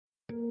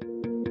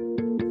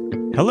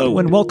Hello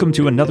and welcome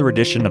to another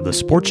edition of the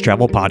Sports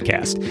Travel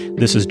Podcast.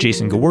 This is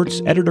Jason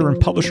Gewirtz, editor and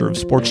publisher of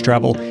Sports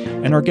Travel,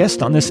 and our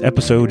guest on this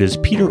episode is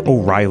Peter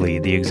O'Reilly,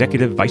 the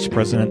Executive Vice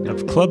President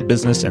of Club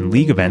Business and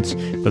League Events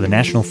for the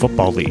National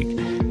Football League.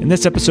 In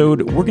this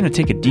episode, we're going to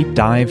take a deep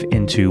dive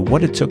into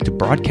what it took to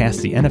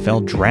broadcast the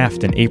NFL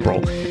Draft in April,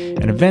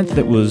 an event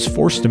that was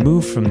forced to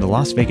move from the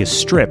Las Vegas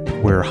Strip,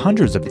 where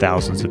hundreds of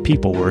thousands of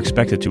people were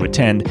expected to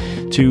attend,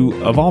 to,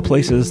 of all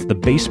places, the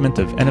basement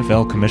of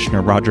NFL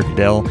Commissioner Roger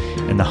Goodell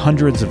and the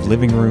hundreds of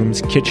living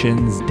rooms,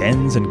 kitchens,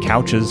 dens, and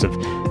couches of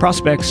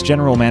prospects,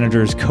 general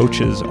managers,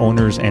 coaches,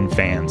 owners, and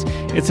fans.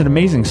 It's an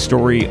amazing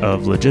story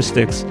of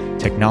logistics,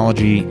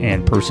 technology,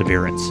 and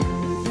perseverance.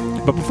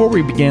 But before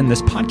we begin,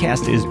 this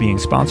podcast is being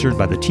sponsored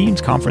by the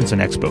Teams Conference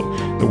and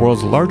Expo, the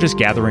world's largest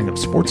gathering of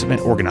sports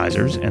event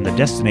organizers and the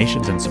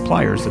destinations and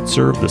suppliers that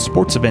serve the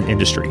sports event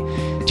industry.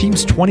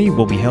 Teams 20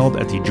 will be held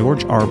at the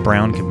George R.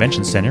 Brown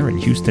Convention Center in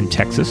Houston,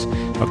 Texas,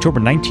 October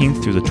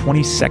 19th through the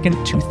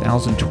 22nd,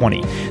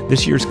 2020.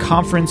 This year's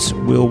conference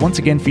will once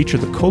again feature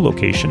the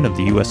co-location of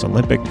the U.S.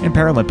 Olympic and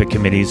Paralympic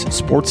Committee's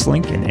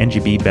SportsLink and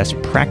NGB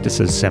Best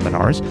Practices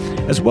seminars,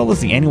 as well as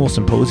the annual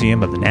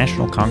symposium of the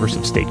National Congress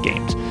of State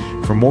Games.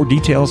 For more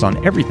details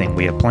on everything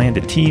we have planned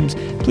at Teams,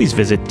 please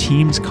visit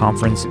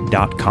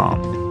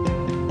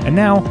teamsconference.com. And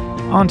now,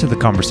 on to the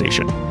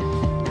conversation.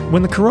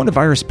 When the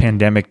coronavirus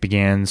pandemic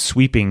began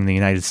sweeping the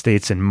United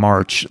States in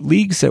March,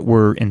 leagues that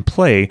were in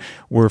play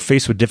were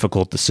faced with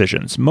difficult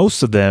decisions.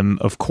 Most of them,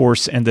 of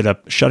course, ended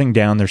up shutting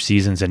down their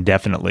seasons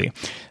indefinitely.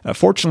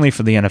 Fortunately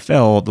for the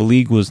NFL, the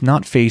league was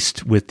not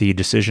faced with the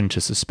decision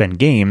to suspend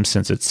games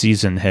since its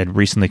season had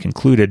recently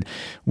concluded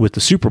with the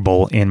Super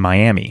Bowl in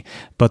Miami.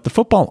 But the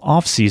football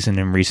offseason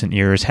in recent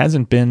years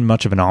hasn't been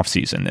much of an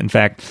offseason. In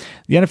fact,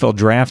 the NFL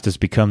Draft has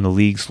become the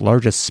league's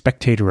largest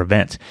spectator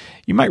event.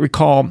 You might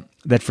recall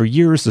that for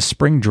years the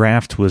spring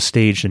draft was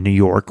staged in New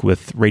York,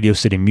 with Radio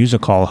City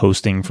Music Hall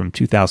hosting from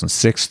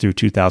 2006 through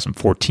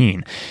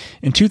 2014.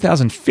 In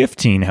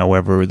 2015,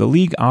 however, the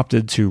league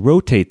opted to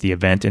rotate the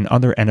event in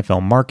other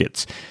NFL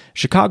markets.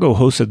 Chicago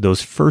hosted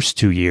those first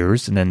 2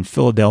 years, and then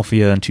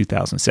Philadelphia in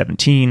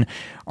 2017,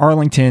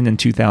 Arlington in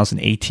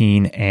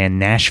 2018, and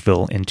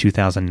Nashville in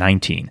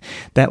 2019.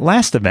 That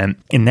last event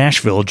in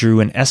Nashville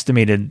drew an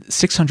estimated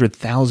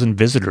 600,000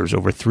 visitors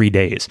over 3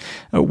 days.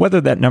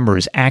 Whether that number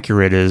is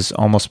accurate is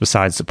almost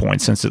besides the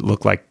point, since it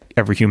looked like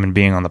every human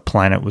being on the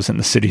planet was in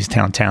the city's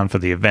downtown for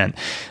the event.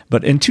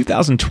 But in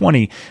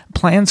 2020,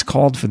 plans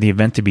called for the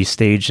event to be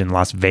staged in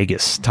Las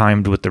Vegas,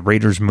 timed with the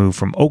Raiders' move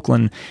from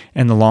Oakland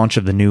and the launch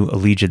of the new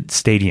Allegiant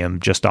Stadium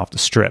just off the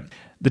Strip.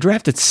 The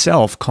draft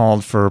itself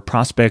called for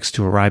prospects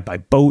to arrive by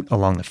boat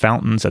along the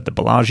fountains at the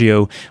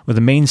Bellagio, with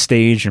a main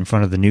stage in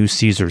front of the new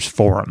Caesars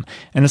Forum.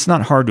 And it's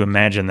not hard to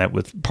imagine that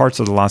with parts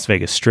of the Las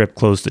Vegas Strip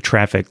closed to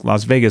traffic,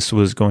 Las Vegas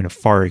was going to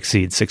far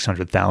exceed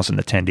 600,000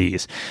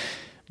 attendees.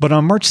 But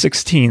on March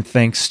 16th,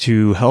 thanks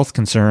to health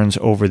concerns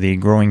over the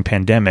growing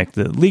pandemic,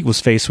 the league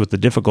was faced with the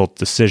difficult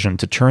decision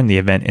to turn the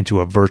event into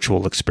a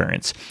virtual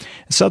experience.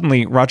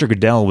 Suddenly, Roger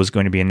Goodell was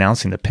going to be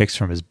announcing the picks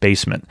from his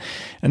basement,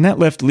 and that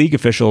left league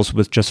officials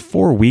with just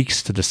 4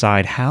 weeks to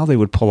decide how they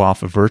would pull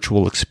off a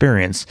virtual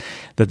experience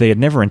that they had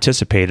never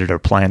anticipated or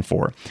planned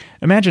for.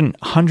 Imagine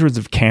hundreds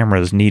of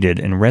cameras needed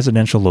in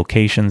residential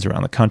locations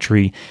around the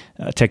country,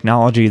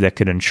 technology that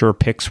could ensure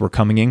picks were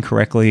coming in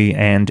correctly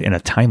and in a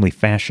timely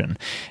fashion.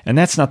 And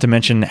that's not to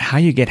mention how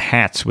you get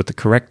hats with the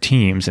correct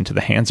teams into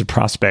the hands of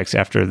prospects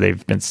after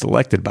they've been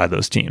selected by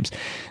those teams.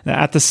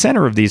 Now, at the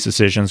center of these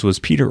decisions was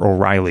Peter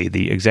O'Reilly,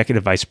 the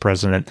Executive Vice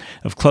President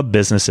of Club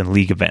Business and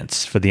League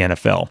Events for the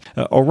NFL.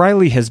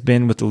 O'Reilly has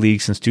been with the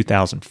league since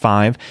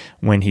 2005,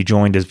 when he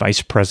joined as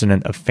Vice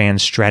President of Fan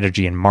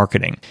Strategy and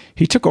Marketing.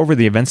 He took over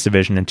the events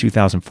division in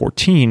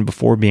 2014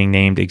 before being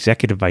named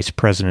Executive Vice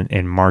President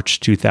in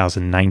March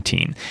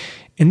 2019.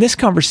 In this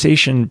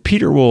conversation,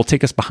 Peter will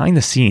take us behind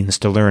the scenes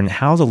to learn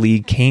how the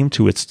league came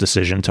to its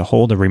decision to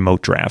hold a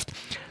remote draft,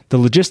 the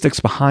logistics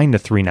behind the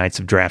 3 nights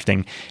of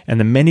drafting, and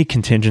the many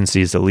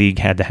contingencies the league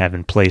had to have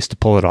in place to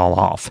pull it all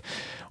off.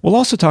 We'll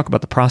also talk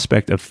about the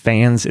prospect of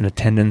fans in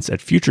attendance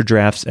at future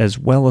drafts, as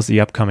well as the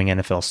upcoming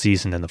NFL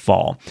season in the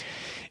fall.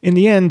 In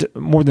the end,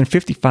 more than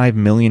 55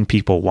 million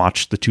people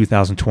watched the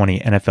 2020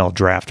 NFL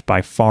Draft,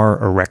 by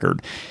far a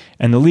record.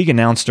 And the league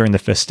announced during the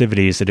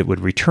festivities that it would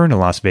return to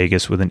Las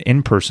Vegas with an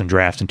in-person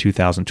draft in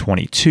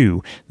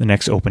 2022, the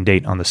next open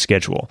date on the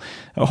schedule.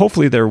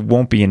 Hopefully there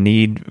won't be a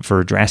need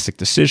for drastic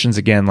decisions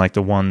again like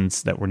the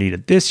ones that were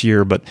needed this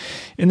year, but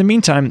in the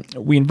meantime,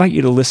 we invite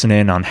you to listen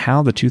in on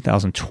how the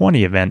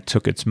 2020 event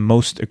took its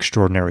most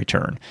extraordinary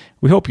turn.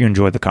 We hope you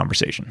enjoyed the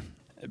conversation.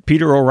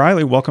 Peter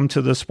O'Reilly, welcome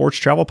to the Sports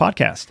Travel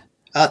Podcast.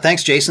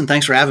 Thanks, Jason.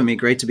 Thanks for having me.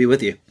 Great to be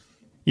with you.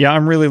 Yeah,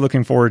 I'm really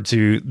looking forward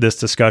to this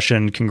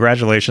discussion.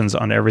 Congratulations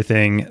on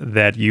everything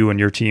that you and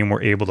your team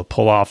were able to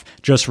pull off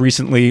just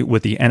recently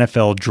with the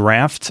NFL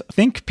draft. I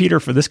think, Peter,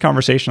 for this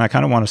conversation, I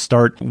kind of want to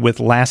start with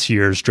last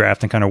year's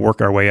draft and kind of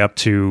work our way up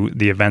to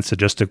the events that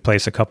just took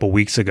place a couple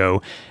weeks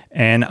ago.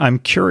 And I'm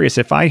curious,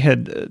 if I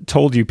had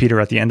told you, Peter,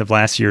 at the end of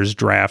last year's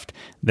draft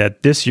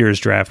that this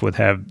year's draft would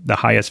have the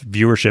highest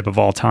viewership of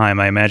all time,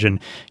 I imagine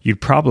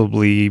you'd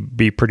probably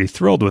be pretty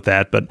thrilled with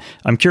that. But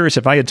I'm curious,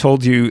 if I had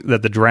told you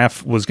that the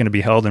draft was going to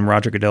be held in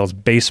Roger Goodell's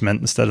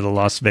basement instead of the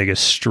Las Vegas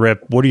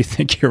Strip, what do you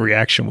think your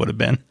reaction would have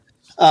been?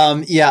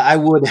 I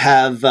would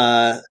have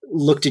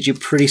looked at you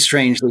pretty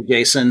strangely,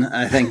 Jason.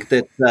 I think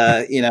that,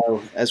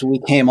 as we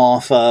came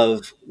off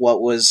of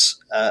what was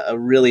a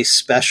really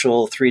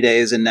special 3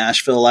 days in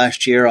Nashville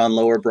last year on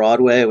Lower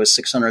Broadway, with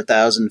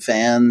 600,000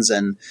 fans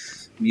and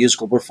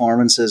musical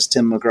performances,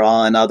 Tim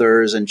McGraw and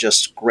others, and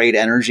just great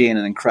energy and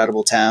an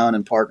incredible town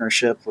and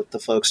partnership with the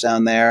folks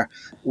down there.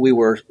 We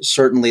were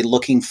certainly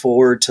looking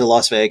forward to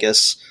Las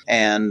Vegas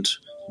and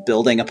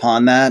building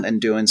upon that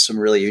and doing some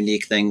really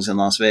unique things in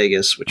Las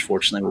Vegas, which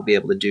fortunately we'll be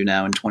able to do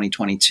now in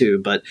 2022.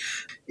 But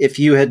if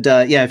you had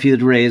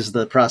raised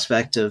the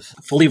prospect of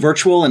fully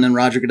virtual and in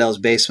Roger Goodell's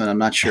basement, I'm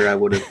not sure I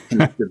would have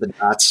connected the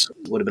dots.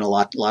 Would have been a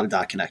lot of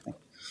dot connecting.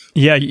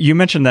 Yeah, you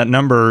mentioned that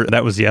number.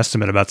 That was the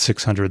estimate, about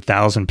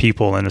 600,000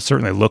 people, and it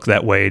certainly looked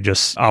that way,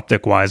 just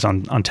optic-wise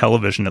on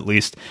television at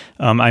least.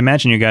 I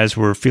imagine you guys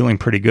were feeling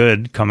pretty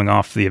good coming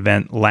off the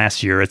event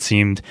last year. It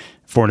seemed,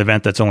 for an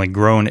event that's only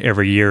grown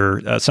every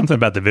year, something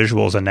about the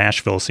visuals in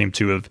Nashville seemed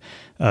to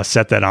have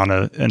set that on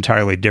an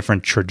entirely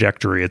different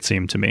trajectory, it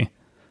seemed to me.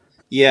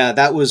 Yeah,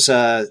 that was,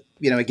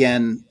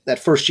 again, that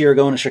first year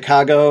going to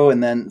Chicago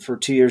and then for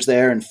 2 years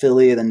there in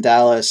Philly and then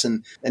Dallas.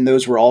 And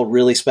those were all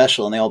really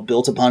special and they all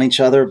built upon each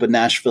other. But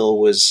Nashville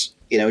was,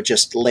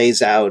 just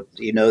lays out,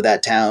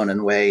 that town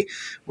and way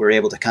we're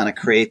able to kind of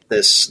create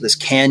this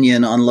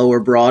canyon on Lower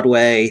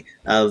Broadway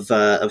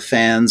of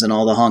fans and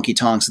all the honky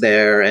tonks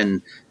there.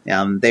 And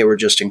they were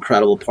just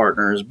incredible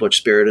partners.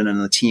 Butch Spiriton and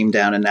the team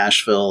down in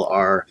Nashville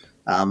are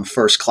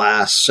first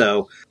class.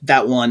 So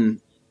that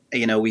one,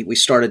 we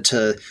started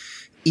to,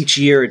 each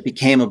year it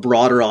became a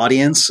broader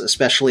audience,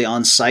 especially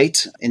on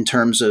site, in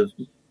terms of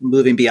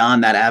moving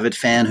beyond that avid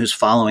fan who's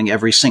following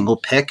every single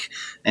pick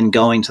and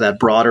going to that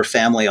broader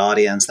family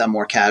audience, that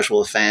more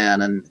casual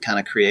fan, and kind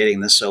of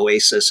creating this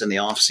oasis in the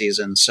off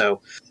season.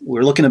 So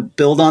we're looking to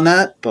build on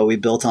that, but we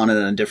built on it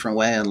in a different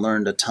way and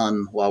learned a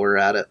ton while we were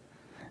at it.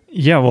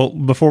 Yeah, well,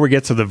 before we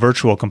get to the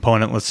virtual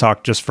component, let's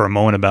talk just for a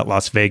moment about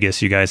Las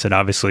Vegas. You guys had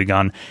obviously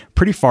gone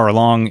pretty far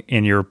along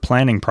in your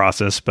planning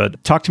process,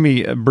 but talk to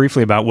me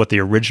briefly about what the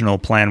original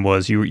plan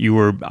was. You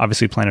were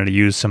obviously planning to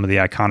use some of the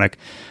iconic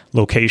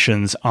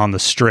locations on the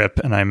Strip,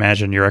 and I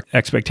imagine your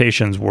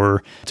expectations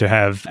were to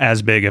have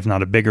as big, if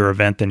not a bigger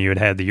event than you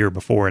had the year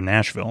before in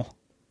Nashville.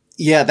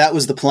 Yeah, that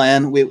was the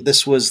plan.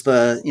 This was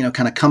the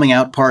kind of coming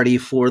out party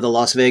for the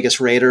Las Vegas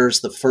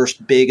Raiders, the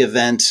first big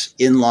event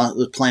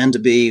planned to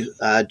be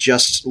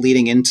just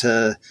leading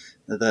into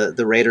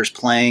the Raiders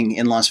playing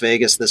in Las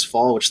Vegas this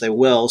fall, which they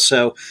will.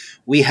 So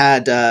we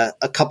had a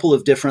couple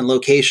of different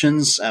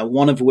locations,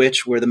 one of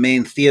which where the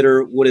main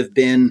theater would have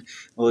been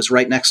was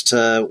right next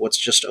to what's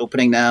just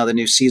opening now, the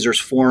new Caesars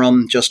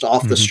Forum, just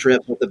off the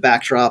Strip with the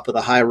backdrop of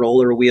the high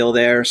roller wheel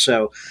there.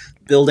 So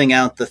building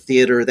out the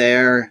theater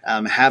there,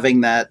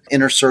 having that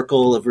inner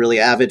circle of really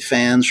avid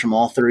fans from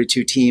all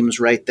 32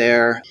 teams right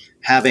there,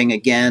 having,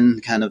 again,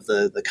 kind of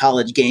the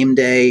college game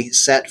day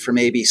set from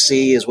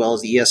ABC, as well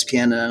as the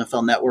ESPN and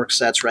NFL Network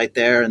sets right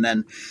there. And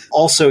then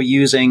also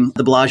using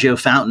the Bellagio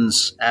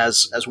fountains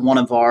as one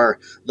of our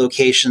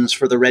locations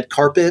for the red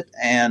carpet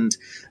and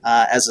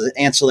as an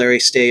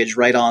ancillary stage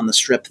right on the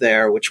Strip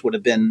there, which would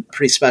have been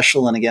pretty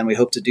special. And again, we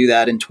hope to do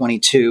that in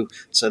 22.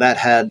 So that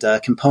had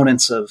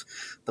components of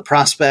the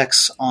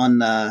prospects on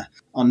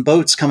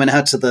boats coming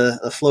out to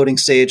the floating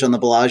stage on the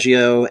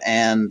Bellagio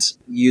and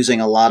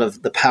using a lot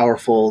of the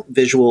powerful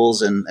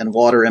visuals and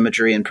water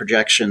imagery and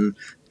projection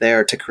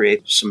there to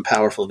create some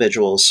powerful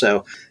visuals.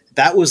 So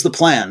that was the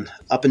plan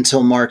up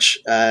until March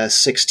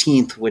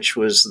 16th, which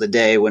was the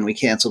day when we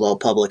canceled all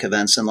public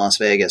events in Las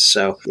Vegas.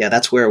 So yeah,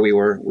 that's where we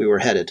were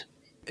headed.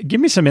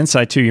 Give me some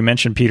insight, too. You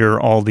mentioned, Peter,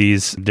 all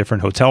these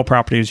different hotel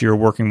properties you're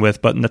working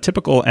with, but in the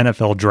typical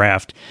NFL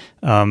draft,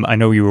 I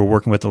know you were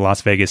working with the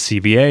Las Vegas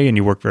CVA and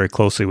you work very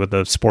closely with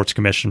the sports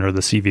commissioner,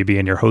 the CVB,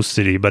 in your host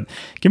city. But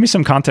give me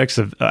some context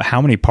of how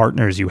many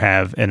partners you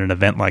have in an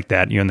event like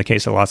that. In the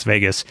case of Las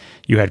Vegas,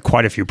 you had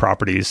quite a few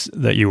properties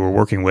that you were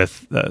working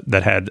with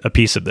that had a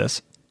piece of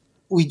this.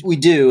 We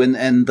do, and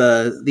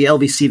the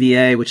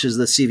LVCVA, which is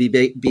the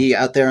CVB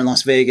out there in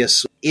Las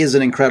Vegas, is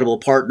an incredible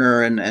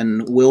partner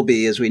and will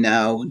be as we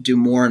now do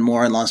more and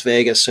more in Las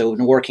Vegas. So we've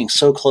been working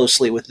so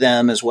closely with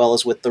them as well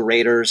as with the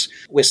Raiders,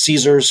 with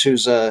Caesars,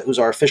 who's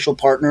our official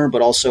partner,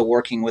 but also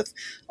working with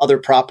other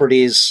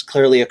properties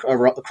clearly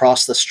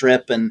across the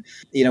Strip. And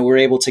we're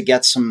able to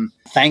get some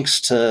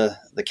thanks to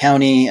the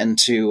county and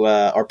to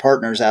our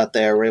partners out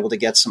there, we're able to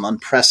get some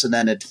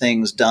unprecedented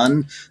things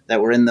done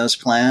that were in those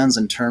plans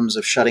in terms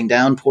of shutting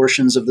down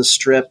portions of the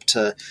Strip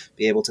to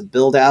be able to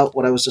build out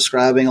what I was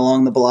describing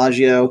along the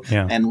Bellagio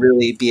and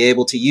really be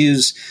able to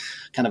use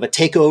kind of a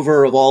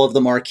takeover of all of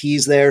the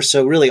marquees there.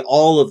 So really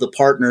all of the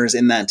partners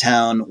in that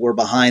town were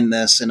behind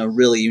this in a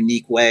really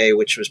unique way,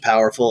 which was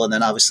powerful. And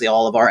then obviously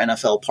all of our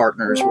NFL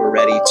partners were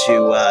ready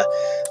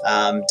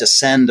to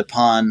descend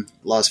upon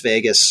Las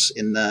Vegas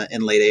in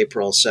late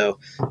April. So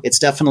it's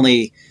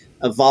definitely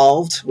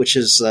evolved, which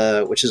is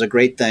a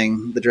great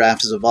thing. The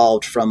draft has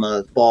evolved from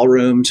a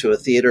ballroom to a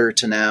theater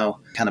to now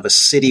kind of a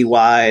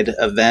citywide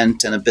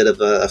event and a bit of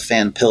a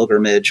fan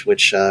pilgrimage,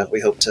 which we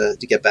hope to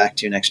get back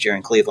to next year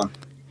in Cleveland.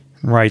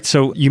 Right.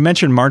 So you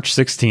mentioned March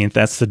 16th.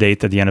 That's the date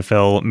that the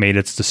NFL made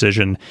its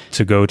decision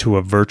to go to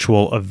a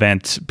virtual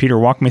event. Peter,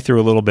 walk me through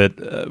a little bit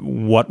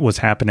what was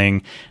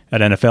happening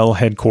at NFL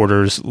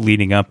headquarters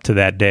leading up to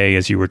that day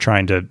as you were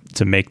trying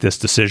to make this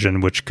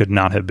decision, which could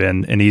not have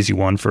been an easy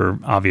one for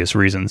obvious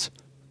reasons.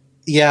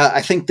 Yeah,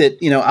 I think that,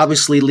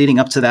 obviously leading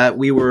up to that,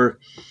 we were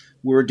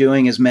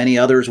doing as many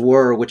others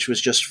were, which was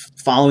just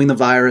following the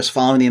virus,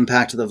 following the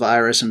impact of the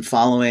virus, and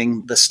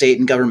following the state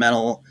and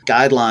governmental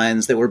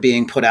guidelines that were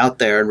being put out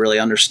there and really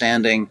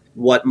understanding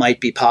what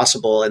might be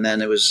possible. And then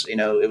it was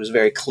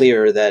very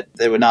clear that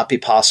it would not be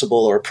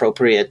possible or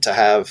appropriate to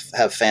have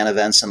fan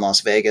events in Las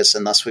Vegas.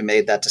 And thus we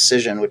made that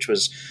decision, which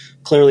was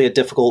clearly a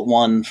difficult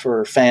one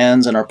for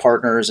fans and our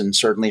partners and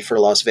certainly for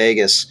Las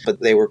Vegas,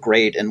 but they were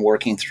great in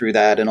working through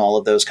that and all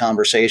of those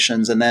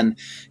conversations. And then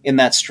in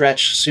that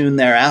stretch soon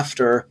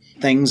thereafter,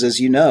 things, as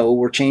you know,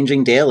 were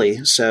changing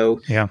daily. So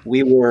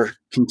we were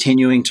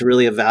continuing to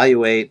really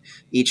evaluate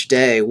each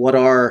day what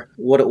are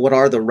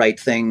the right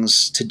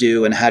things to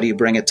do and how do you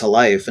bring it to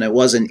life. And it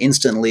wasn't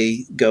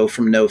instantly go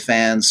from no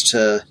fans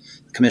to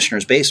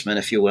commissioner's basement,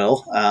 if you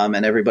will,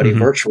 and everybody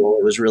virtual.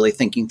 It was really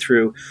thinking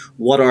through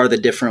what are the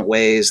different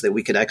ways that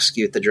we could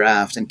execute the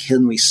draft and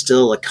can we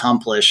still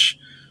accomplish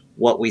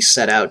what we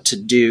set out to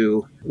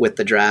do with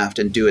the draft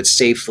and do it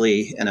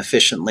safely and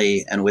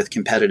efficiently and with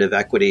competitive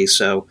equity.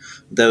 So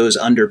those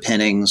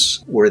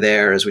underpinnings were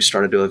there as we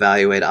started to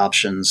evaluate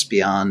options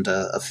beyond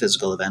a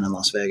physical event in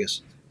Las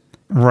Vegas.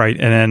 Right.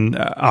 And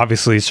then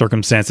obviously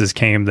circumstances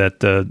came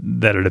that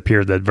it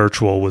appeared that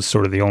virtual was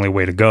sort of the only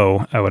way to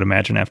go, I would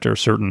imagine, after a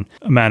certain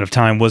amount of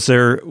time. Was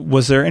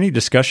there any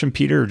discussion,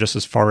 Peter, just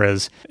as far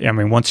as,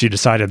 once you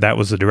decided that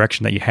was the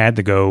direction that you had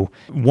to go,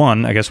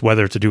 one, I guess,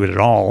 whether to do it at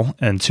all,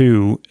 and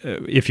two,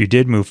 if you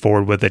did move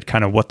forward with it,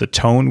 kind of what the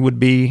tone would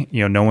be,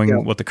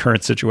 knowing what the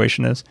current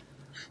situation is?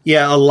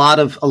 Yeah, a lot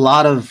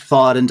of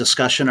thought and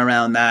discussion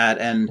around that.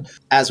 And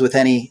as with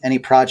any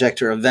project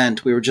or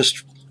event, we were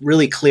just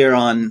really clear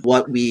on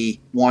what we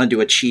wanted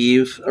to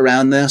achieve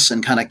around this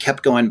and kind of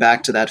kept going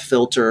back to that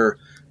filter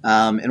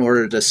in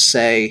order to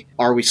say,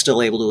 are we still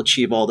able to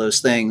achieve all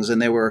those things?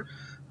 And there were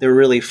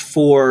really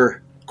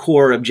 4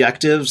 core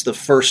objectives, the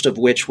first of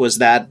which was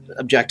that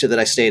objective that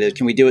I stated.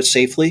 Can we do it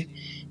safely?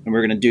 And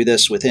we're going to do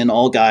this within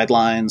all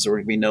guidelines. There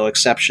will be no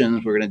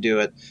exceptions. We're going to do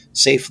it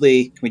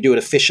safely. Can we do it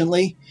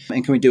efficiently?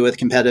 And can we do it with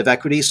competitive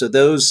equity? So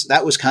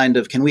that was kind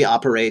of, can we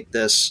operate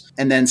this?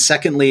 And then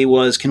secondly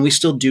was, can we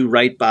still do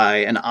right by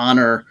and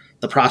honor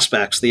the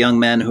prospects, the young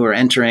men who are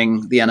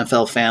entering the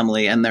NFL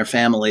family and their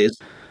families?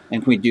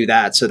 And can we do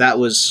that? So that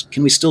was,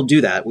 can we still do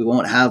that? We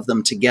won't have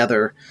them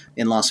together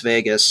in Las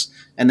Vegas.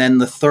 And then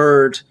the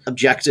third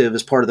objective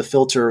as part of the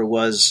filter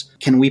was,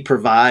 can we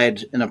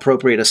provide an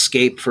appropriate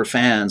escape for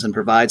fans and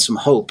provide some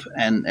hope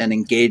and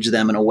engage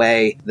them in a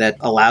way that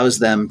allows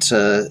them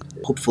to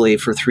hopefully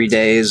for 3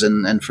 days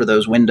and for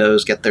those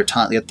windows get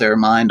their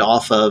mind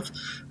off of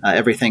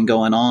everything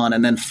going on.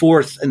 And then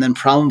fourth, and then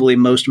probably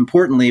most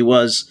importantly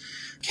was,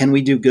 can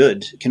we do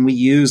good? Can we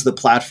use the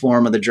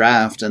platform of the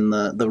draft and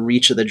the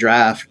reach of the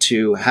draft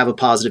to have a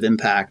positive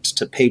impact,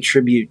 to pay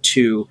tribute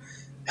to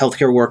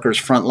healthcare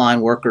workers, frontline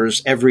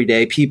workers,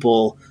 everyday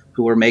people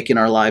who are making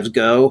our lives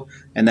go?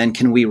 And then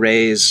can we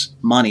raise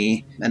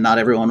money? And not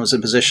everyone was in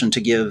a position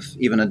to give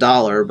even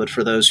 $1, but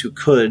for those who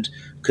could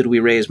we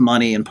raise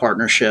money in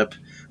partnership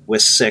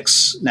with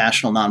 6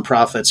 national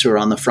nonprofits who are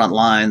on the front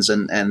lines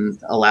and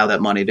allow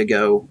that money to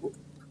go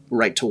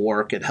right to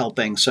work at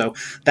helping? So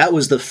that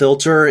was the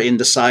filter in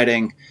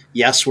deciding,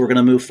 yes, we're going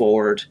to move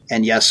forward.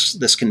 And yes,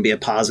 this can be a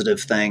positive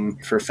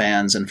thing for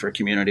fans and for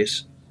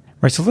communities.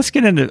 Right. So let's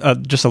get into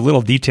just a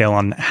little detail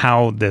on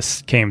how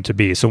this came to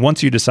be. So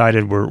once you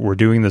decided we're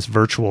doing this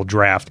virtual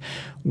draft,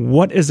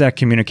 what is that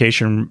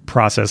communication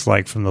process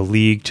like from the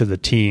league to the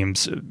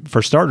teams?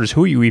 For starters,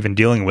 who are you even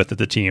dealing with at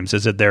the teams?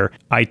 Is it their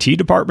IT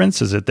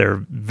departments? Is it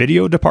their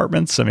video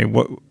departments?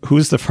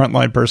 Who's the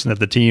frontline person at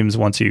the teams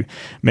once you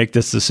make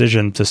this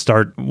decision to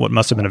start what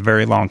must have been a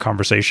very long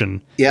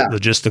conversation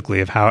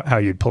logistically of how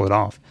you'd pull it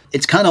off?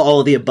 It's kind of all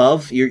of the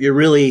above.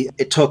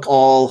 It took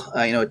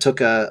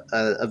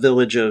a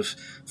village of of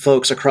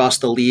folks across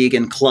the league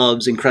and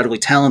clubs, incredibly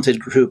talented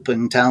group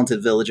and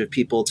talented village of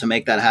people to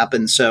make that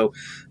happen. So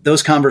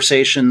those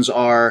conversations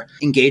are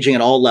engaging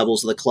at all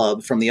levels of the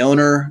club, from the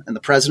owner and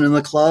the president of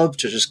the club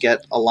to just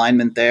get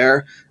alignment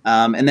there.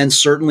 And then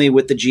certainly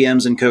with the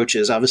GMs and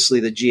coaches, obviously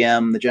the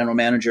GM, the general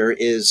manager,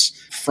 is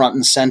front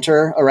and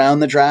center around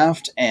the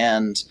draft,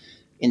 and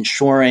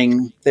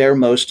ensuring their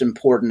most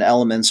important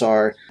elements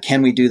are: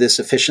 can we do this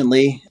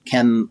efficiently?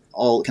 Can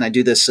I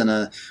do this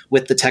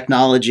with the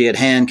technology at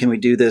hand? Can we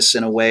do this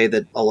in a way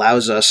that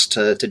allows us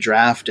to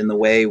draft in the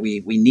way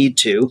we need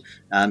to,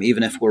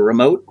 even if we're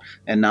remote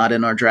and not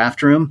in our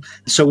draft room?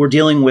 So we're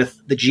dealing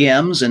with the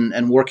GMs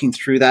and working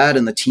through that,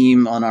 and the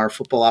team on our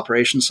football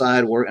operations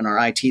side, and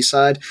our IT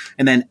side.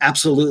 And then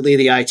absolutely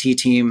the IT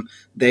team,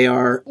 they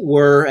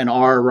were and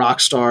are rock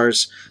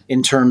stars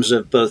in terms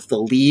of both the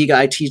league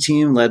IT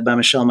team led by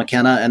Michelle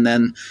McKenna, and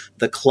then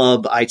the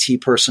club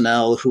IT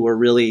personnel who are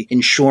really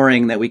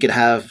ensuring that we could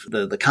have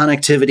the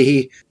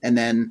connectivity. And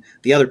then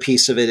the other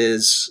piece of it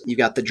is you've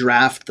got the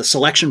draft, the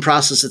selection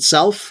process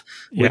itself,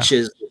 which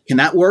is, can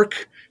that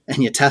work?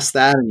 And you test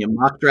that and you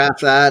mock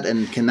draft that,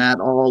 and can that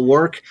all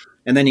work?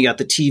 And then you got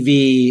the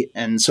TV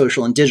and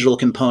social and digital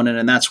component.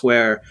 And that's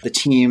where the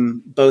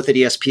team, both at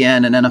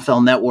ESPN and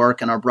NFL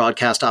Network and our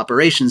broadcast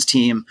operations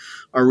team,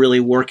 are really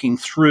working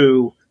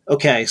through,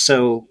 okay,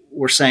 so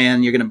we're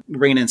saying you're going to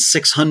bring in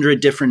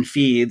 600 different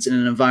feeds in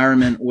an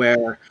environment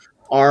where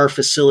our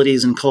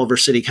facilities in Culver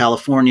City,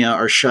 California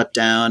are shut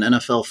down.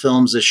 NFL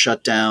Films is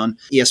shut down.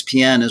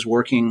 ESPN is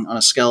working on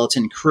a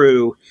skeleton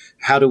crew.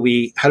 How do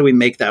we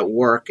make that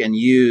work and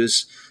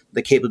use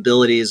the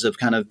capabilities of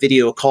kind of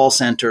video call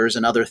centers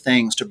and other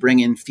things to bring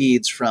in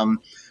feeds from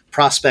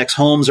prospects'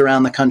 homes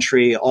around the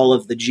country, all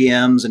of the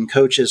GMs and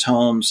coaches'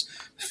 homes,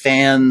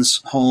 fans'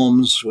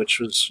 homes,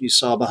 which was, you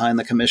saw behind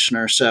the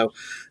commissioner. So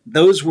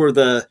those were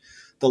the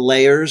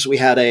layers. We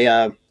had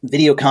a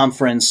video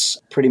conference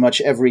pretty much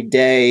every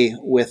day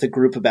with a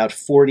group about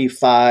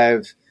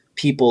 45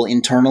 people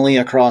internally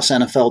across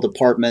NFL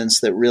departments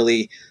that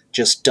really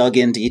just dug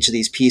into each of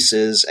these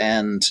pieces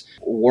and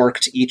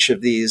worked each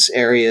of these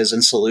areas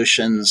and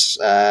solutions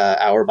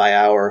hour by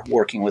hour,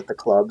 working with the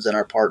clubs and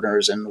our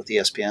partners and with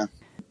ESPN.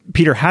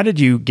 Peter, how did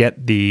you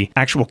get the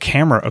actual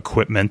camera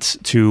equipment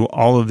to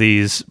all of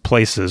these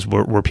places?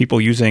 Were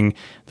people using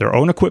their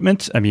own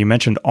equipment? I mean, you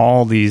mentioned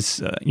all these,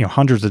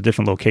 hundreds of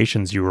different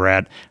locations you were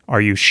at.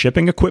 Are you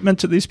shipping equipment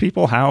to these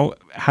people? How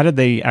did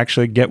they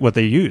actually get what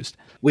they used?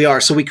 We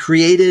are. So we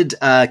created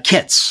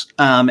kits,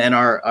 and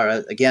our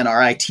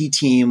IT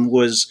team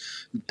was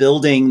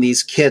building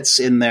these kits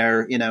in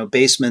their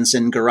basements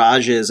and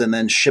garages, and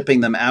then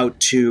shipping them out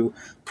to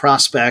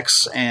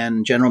prospects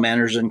and general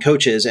managers and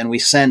coaches. And we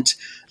sent,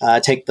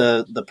 take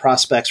the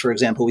prospects, for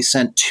example, we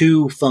sent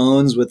 2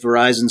 phones with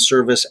Verizon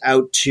service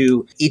out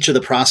to each of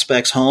the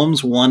prospects'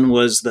 homes. One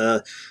was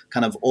the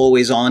kind of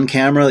always on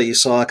camera that you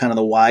saw, kind of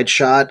the wide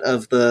shot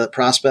of the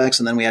prospects.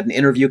 And then we had an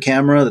interview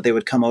camera that they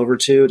would come over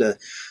to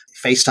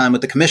FaceTime with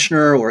the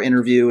commissioner or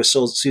interview with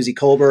Susie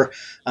Kolber.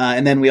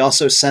 And then we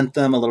also sent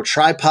them a little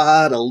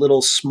tripod, a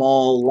little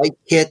small light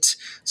kit,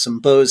 some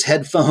Bose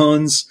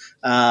headphones,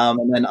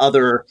 and then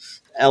other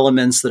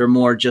elements that are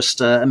more just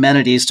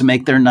amenities to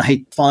make their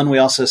night fun. We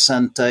also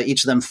sent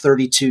each of them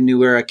 32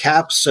 New Era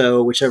caps.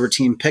 So whichever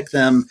team picked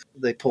them,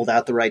 they pulled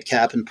out the right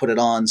cap and put it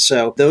on.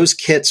 So those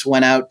kits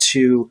went out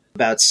to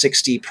about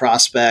 60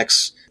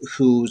 prospects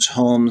who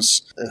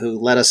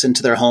let us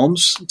into their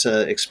homes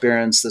to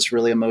experience this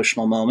really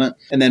emotional moment.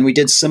 And then we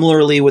did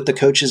similarly with the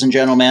coaches and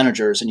general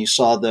managers, and you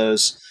saw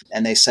those,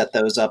 and they set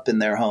those up in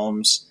their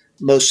homes.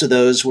 Most of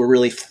those were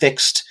really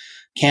fixed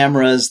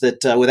cameras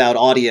that without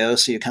audio.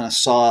 So you kind of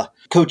saw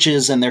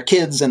coaches and their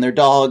kids and their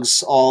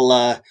dogs all,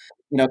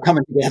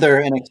 coming together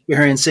and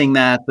experiencing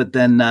that. But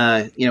then,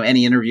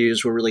 any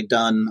interviews were really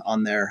done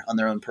on their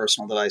own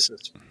personal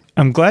devices.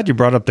 I'm glad you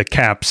brought up the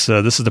caps.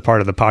 This is the part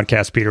of the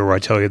podcast, Peter, where I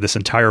tell you this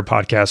entire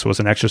podcast was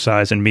an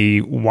exercise in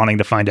me wanting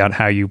to find out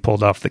how you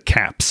pulled off the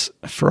caps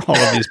for all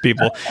of these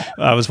people.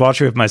 I was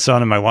watching with my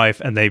son and my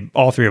wife, and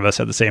all 3 of us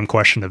had the same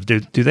question of, do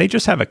they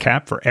just have a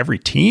cap for every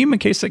team in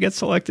case they get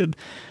selected?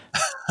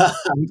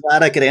 I'm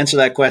glad I could answer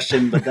that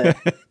question, but the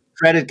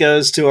credit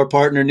goes to our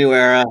partner, New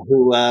Era,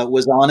 who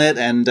was on it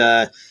and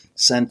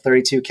sent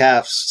 32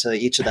 caps to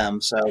each of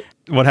them. So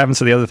what happens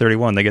to the other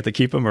 31? They get to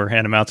keep them or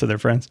hand them out to their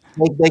friends?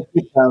 They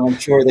keep them. I'm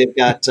sure they've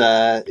got,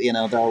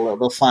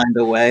 they'll find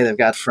a way. They've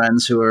got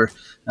friends who are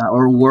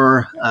or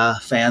were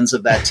fans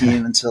of that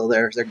team until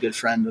their good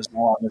friend was now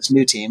on this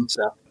new team.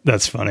 So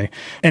that's funny.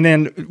 And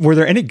then were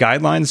there any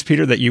guidelines,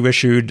 Peter, that you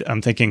issued?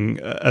 I'm thinking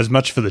as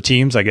much for the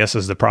teams, I guess,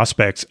 as the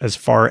prospects, as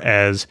far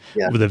as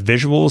the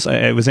visuals.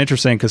 It was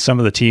interesting because some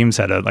of the teams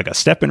had a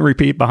step and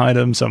repeat behind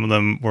them. Some of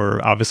them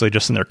were obviously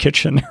just in their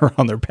kitchen or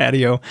on their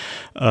patio.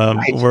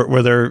 Right.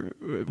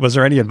 Was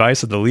there any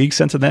advice that the league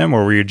sent to them,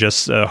 or were you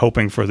just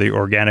hoping for the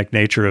organic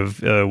nature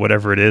of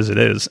whatever it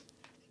is?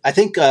 I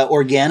think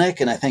organic,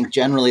 and I think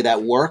generally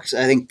that worked.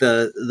 I think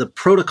the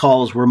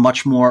protocols were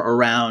much more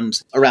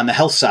around the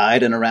health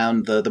side and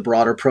around the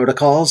broader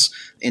protocols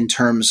in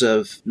terms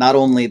of not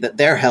only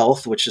their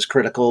health, which is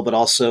critical, but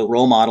also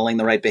role modeling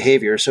the right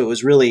behavior. So it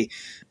was really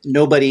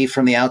nobody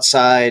from the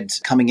outside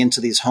coming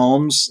into these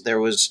homes. There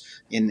was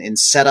in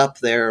setup,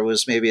 there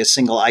was maybe a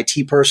single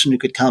IT person who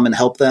could come and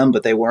help them,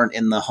 but they weren't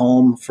in the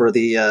home for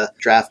the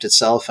draft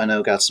itself. I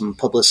know got some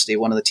publicity.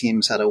 One of the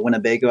teams had a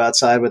Winnebago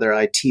outside with their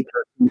IT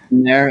person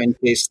in there in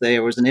case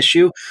there was an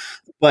issue.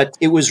 But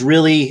it was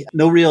really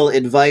no real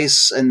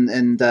advice.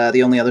 And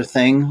the only other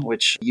thing,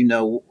 which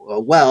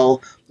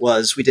well,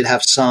 was we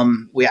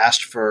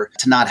asked to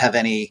not have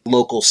any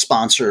local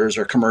sponsors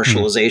or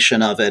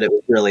commercialization of it. It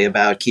was really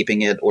about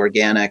keeping it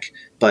organic.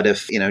 But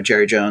if,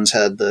 Jerry Jones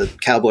had the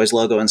Cowboys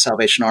logo and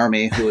Salvation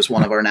Army, who was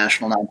one of our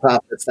national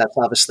nonprofits, that's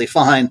obviously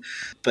fine.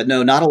 But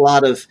no, not a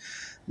lot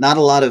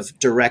of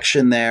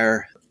direction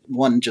there.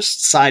 One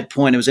just side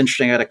point, it was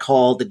interesting. I had a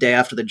call the day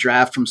after the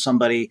draft from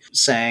somebody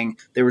saying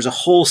there was a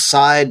whole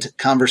side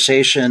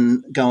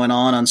conversation going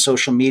on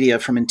social media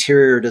from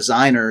interior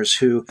designers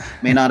who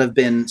may not have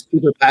been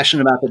super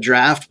passionate about the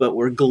draft, but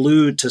were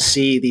glued to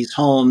see these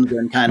homes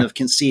and kind of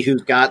can see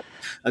who's got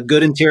a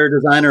good interior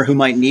designer who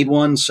might need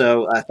one.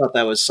 So I thought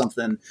that was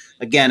something,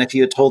 again, if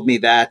you had told me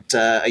that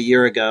a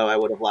year ago, I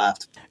would have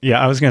laughed. Yeah,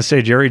 I was going to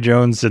say Jerry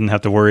Jones didn't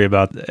have to worry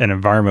about an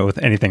environment with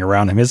anything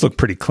around him. His looked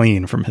pretty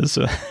clean from his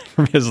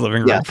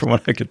living room, from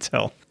what I could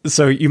tell.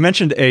 So you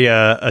mentioned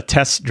a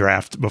test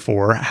draft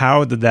before.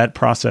 How did that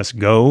process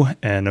go?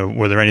 And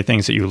were there any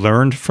things that you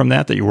learned from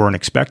that you weren't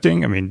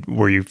expecting? I mean,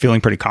 were you feeling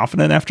pretty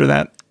confident after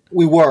that?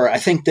 We were. I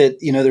think that,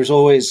 there's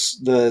always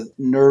the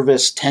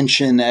nervous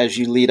tension as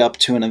you lead up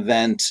to an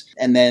event.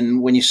 And then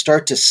when you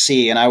start to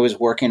see, and I was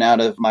working out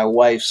of my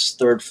wife's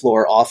third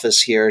floor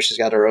office here, she's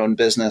got her own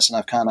business and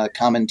I've kind of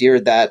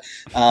commandeered that.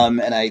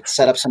 And I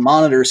set up some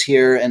monitors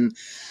here and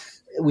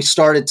we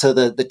started to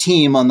the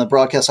team on the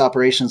broadcast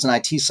operations and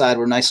IT side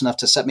were nice enough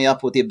to set me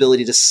up with the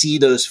ability to see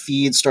those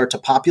feeds start to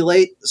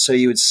populate. So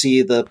you would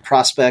see the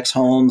prospects'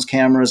 homes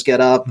cameras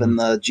get up and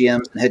the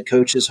GMs and head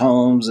coaches'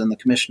 homes and the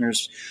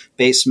commissioner's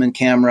basement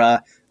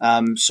camera.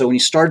 So when you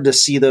started to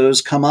see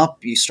those come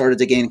up, you started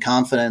to gain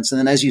confidence. And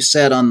then, as you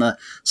said, on the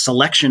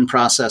selection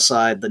process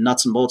side, the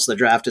nuts and bolts of the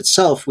draft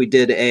itself, we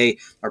did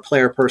our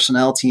player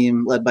personnel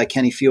team led by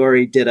Kenny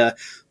Fiore did a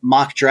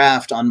mock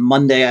draft on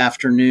Monday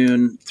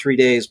afternoon, 3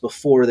 days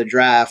before the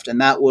draft. And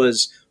that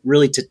was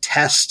really to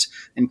test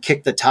and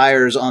kick the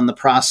tires on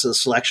the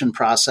selection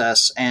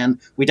process. And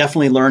we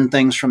definitely learned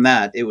things from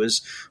that.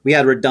 We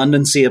had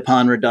redundancy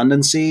upon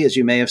redundancy, as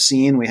you may have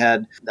seen. We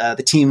had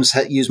the teams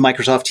use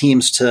Microsoft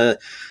Teams to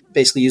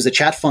basically use the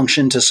chat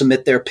function to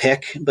submit their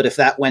pick. But if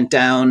that went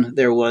down,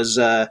 there was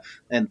a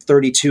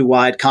 32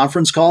 wide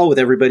conference call with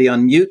everybody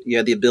on mute. You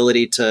had the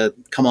ability to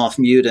come off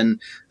mute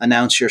and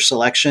announce your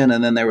selection.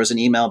 And then there was an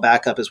email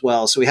backup as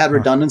well. So we had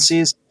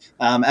redundancies.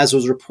 As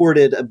was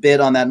reported a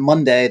bit on that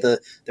Monday,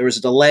 there was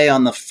a delay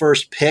on the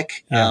first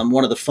pick. Yeah.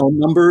 One of the phone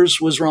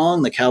numbers was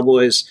wrong. The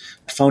Cowboys'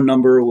 phone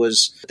number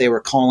they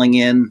were calling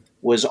in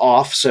was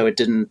off, so it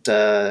didn't.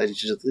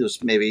 It was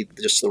maybe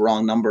just the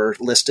wrong number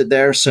listed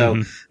there. So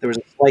there was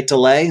a slight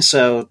delay.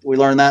 So we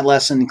learned that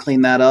lesson and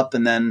cleaned that up.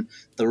 And then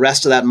the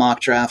rest of that mock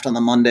draft on the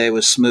Monday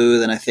was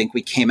smooth. And I think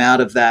we came out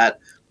of that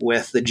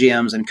with the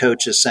GMs and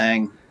coaches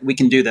saying, we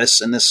can do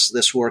this and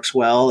this works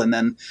well. And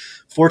then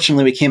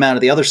fortunately, we came out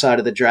of the other side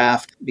of the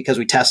draft because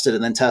we tested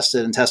and then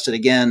tested and tested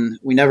again.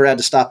 We never had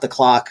to stop the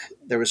clock.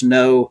 There was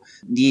no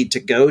need to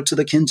go to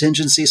the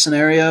contingency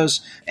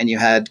scenarios. And you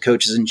had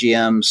coaches and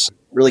GMs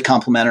really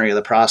complimentary of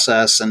the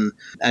process. And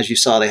as you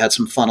saw, they had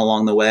some fun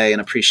along the way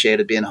and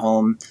appreciated being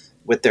home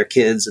with their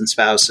kids and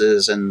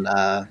spouses and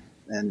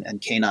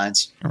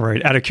canines. All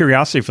right. Out of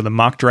curiosity, for the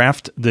mock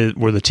draft,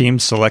 were the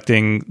teams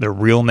selecting the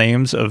real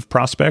names of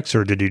prospects,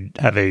 or did you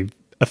have a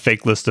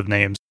fake list of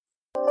names?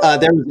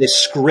 There was a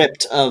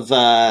script of,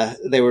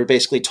 they were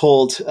basically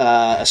told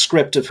a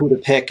script of who to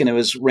pick, and it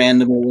was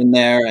randomly in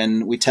there.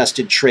 And we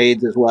tested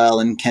trades as well.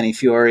 And Kenny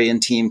Fiore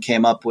and team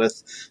came up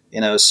with,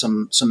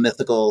 some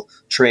mythical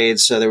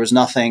trades. So there was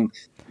nothing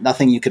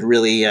you could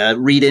really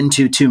read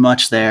into too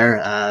much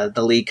there.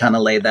 The league kind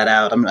of laid that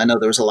out. I know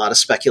there was a lot of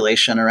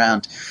speculation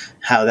around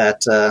how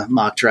that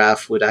mock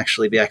draft would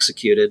actually be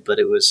executed, but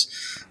it was,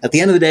 at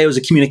the end of the day, it was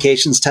a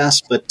communications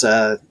test, but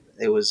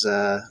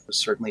it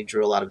certainly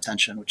drew a lot of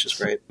attention, which is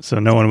great. So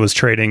no one was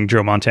trading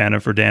Joe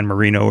Montana for Dan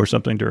Marino or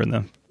something during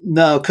the...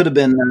 No, it could have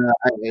been.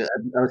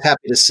 I was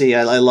happy to see.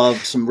 I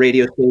loved some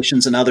radio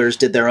stations and others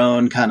did their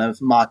own kind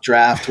of mock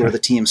draft where the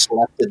team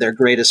selected their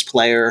greatest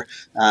player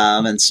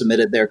and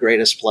submitted their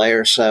greatest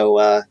player. So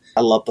I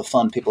love the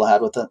fun people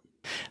had with it.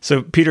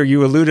 So, Peter,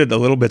 you alluded a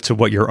little bit to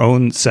what your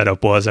own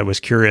setup was. I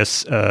was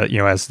curious,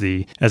 as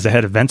the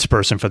head events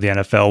person for the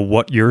NFL,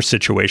 what your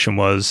situation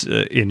was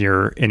in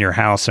your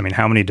house. I mean,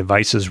 how many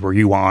devices were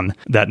you on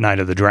that night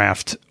of the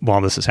draft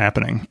while this is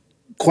happening?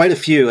 Quite a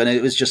few, and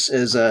it was just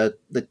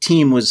the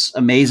team was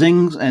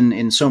amazing and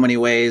in so many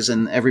ways,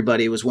 and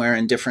everybody was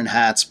wearing different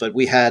hats. But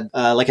we had,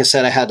 like I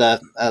said, I had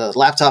a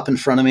laptop in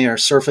front of me or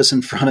Surface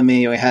in front of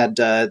me. We had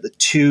the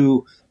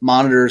two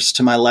monitors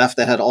to my left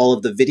that had all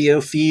of the video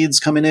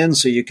feeds coming in,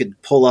 so you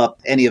could pull up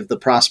any of the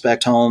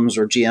prospect homes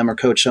or GM or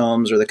coach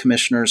homes or the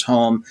commissioner's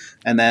home,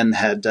 and then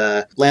had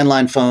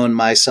landline phone,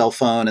 my cell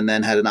phone, and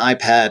then had an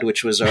iPad,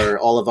 which was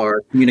all of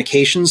our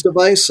communications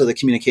device. So the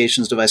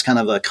communications device, kind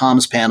of a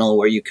comms panel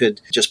where you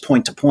could just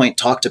point to point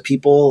talk to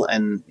people,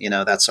 and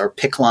that's our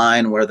pick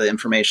line where the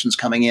information's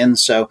coming in.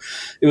 So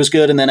it was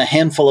good. And then a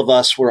handful of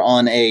us were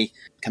on a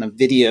kind of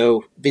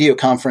video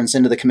conference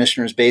into the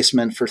commissioner's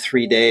basement for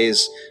 3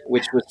 days,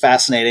 which was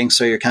fascinating.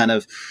 So you're kind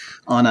of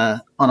on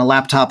a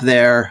laptop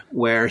there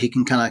where he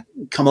can kind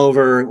of come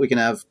over. We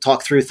can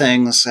talk through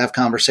things, have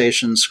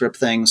conversations, script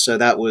things. So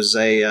that was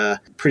a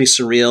pretty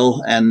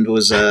surreal, and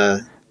was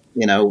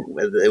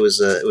it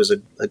was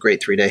a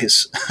great 3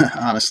 days,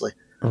 honestly.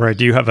 Right.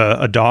 Do you have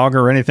a dog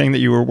or anything that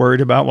you were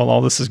worried about while all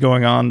this is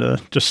going on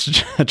to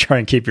just try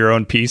and keep your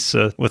own peace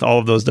with all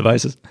of those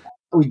devices?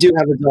 We do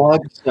have a dog.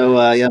 So,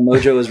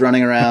 Mojo was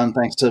running around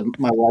thanks to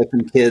my wife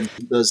and kids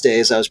those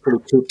days. I was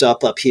pretty cooped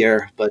up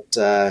here, but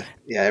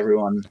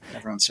everyone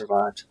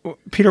survived.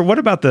 Peter, what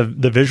about the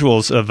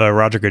visuals of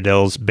Roger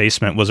Goodell's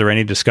basement? Was there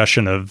any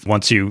discussion of,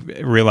 once you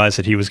realized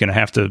that he was going to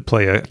have to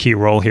play a key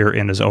role here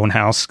in his own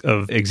house,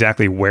 of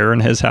exactly where in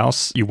his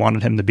house you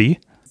wanted him to be?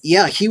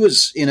 Yeah, he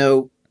was,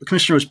 the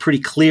commissioner was pretty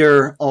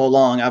clear all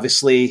along.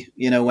 Obviously,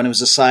 when it was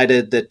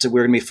decided that we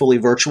were going to be fully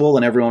virtual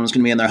and everyone was going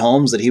to be in their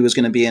homes, that he was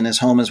going to be in his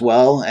home as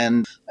well.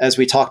 And as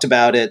we talked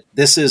about it,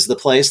 this is the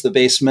place, the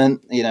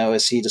basement,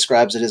 as he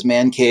describes it, his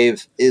man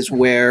cave, is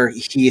where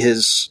he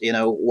has,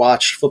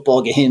 watched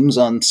football games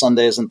on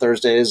Sundays and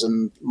Thursdays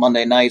and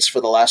Monday nights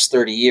for the last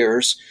 30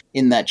 years.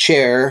 In that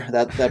chair,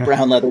 that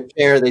brown leather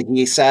chair that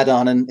he sat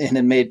on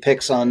and made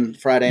picks on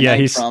Friday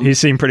night from. He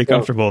seemed pretty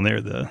comfortable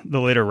near the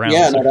later rounds.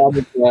 Yeah,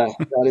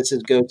 that is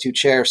his go-to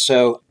chair.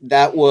 So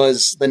that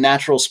was the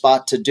natural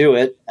spot to do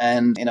it.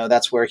 And,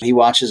 that's where he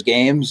watches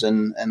games.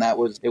 And that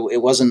was,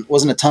 it wasn't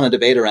a ton of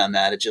debate around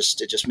that. It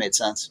just made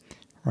sense.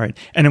 Right.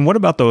 And then what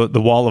about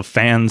the wall of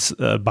fans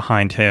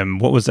behind him?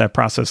 What was that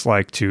process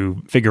like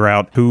to figure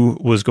out who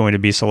was going to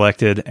be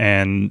selected?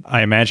 And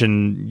I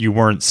imagine you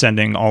weren't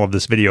sending all of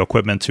this video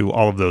equipment to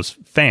all of those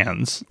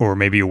fans, or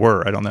maybe you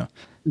were. I don't know.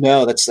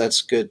 No, that's a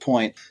good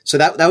point. So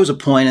that was a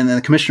point, and then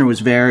the commissioner was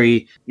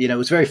very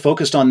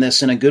focused on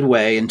this in a good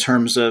way in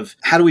terms of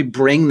how do we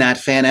bring that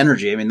fan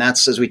energy. I mean,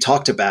 that's, as we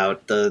talked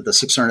about, the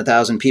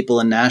 600,000 people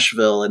in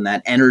Nashville and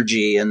that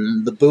energy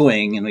and the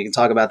booing, and we can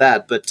talk about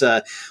that. But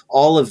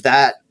all of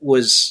that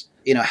was,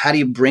 how do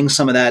you bring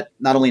some of that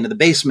not only into the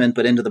basement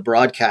but into the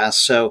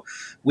broadcast? So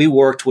we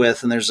worked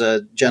with, and there's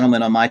a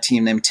gentleman on my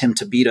team named Tim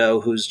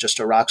Tobito, who's just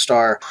a rock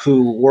star,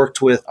 who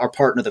worked with our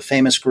partner, the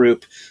Famous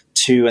Group,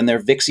 and their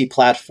Vixie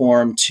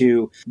platform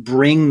to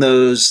bring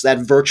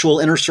that virtual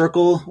inner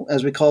circle,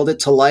 as we called it,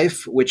 to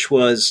life, which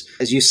was,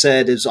 as you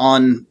said, is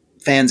on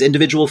fans'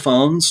 individual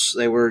phones.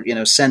 They were,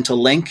 sent a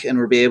link and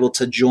were be able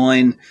to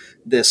join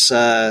this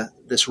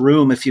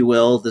room, if you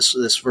will,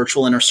 this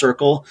virtual inner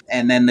circle.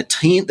 And then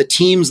the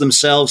teams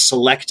themselves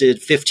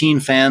selected 15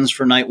 fans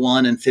for night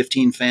 1 and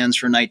 15 fans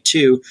for night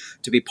 2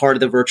 to be part of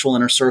the virtual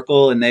inner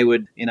circle. And they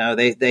would,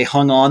 they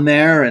hung on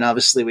there, and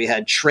obviously we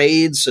had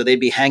trades. So they'd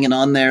be hanging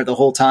on there the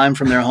whole time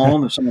from their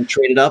home. If someone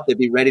traded up, they'd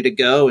be ready to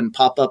go and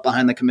pop up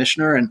behind the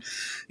commissioner. And,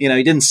 you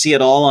didn't see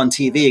it all on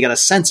TV. You got a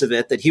sense of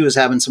it that he was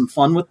having some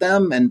fun with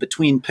them. And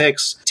between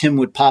picks, Tim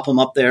would pop them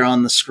up there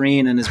on the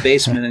screen in his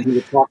basement, and he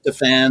would talk to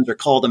fans or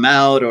call them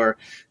out, or,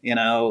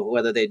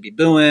 whether they'd be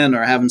booing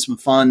or having some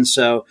fun.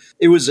 So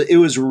it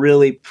was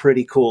really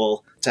pretty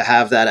cool to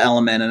have that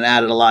element, and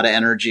added a lot of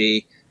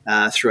energy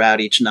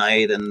throughout each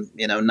night. And,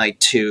 night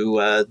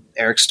 2,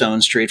 Eric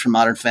Stone Street from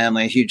Modern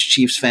Family, a huge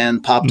Chiefs fan,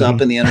 popped up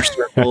in the inner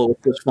circle, which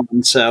was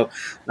fun. So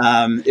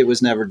it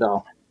was never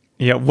dull.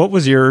 Yeah. What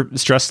was your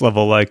stress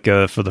level like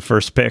for the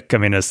first pick? I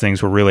mean, as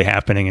things were really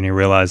happening and you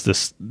realized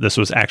this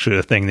was actually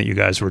the thing that you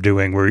guys were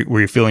doing,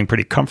 were you feeling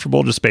pretty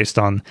comfortable just based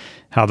on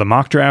how the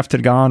mock draft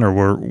had gone, or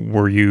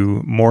were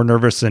you more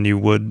nervous than you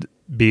would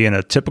be in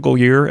a typical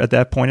year at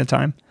that point in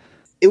time?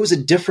 It was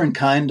a different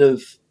kind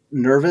of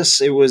nervous.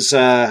 It was,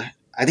 I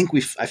think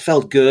I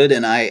felt good.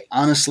 And I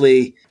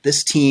honestly,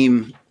 this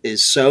team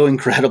is so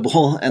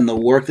incredible, and the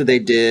work that they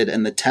did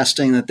and the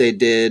testing that they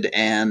did.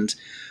 And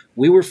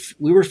we were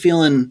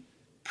feeling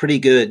pretty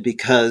good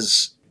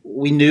because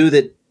we knew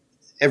that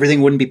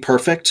everything wouldn't be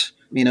perfect,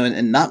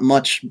 and not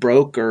much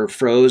broke or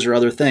froze or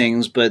other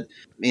things, but,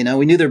 we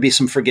knew there'd be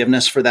some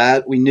forgiveness for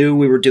that. We knew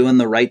we were doing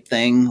the right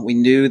thing. We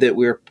knew that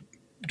we were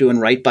doing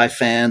right by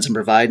fans and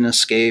providing an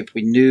escape.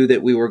 We knew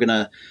that we were going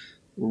to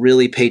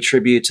really pay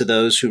tribute to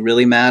those who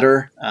really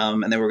matter.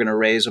 And they were going to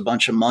raise a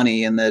bunch of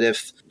money, and that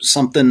if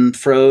something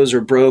froze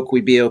or broke,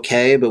 we'd be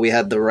okay, but we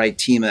had the right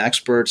team of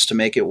experts to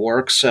make it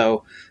work.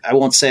 So I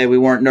won't say we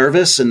weren't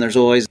nervous, and there's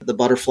always the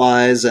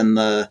butterflies and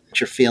what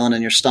you're feeling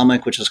in your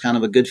stomach, which is kind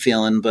of a good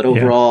feeling. But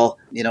overall,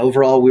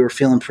 overall we were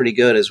feeling pretty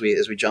good as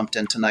we jumped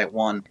into night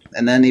one,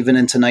 and then even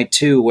into night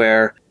two,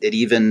 where it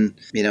even,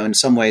 in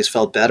some ways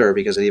felt better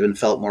because it even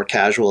felt more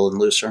casual and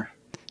looser.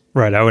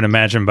 Right. I would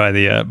imagine by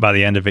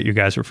the end of it, you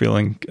guys were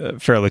feeling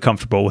fairly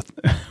comfortable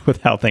with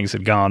how things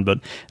had gone. But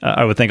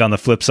I would think on the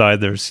flip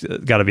side, there's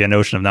got to be a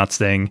notion of not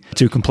staying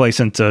too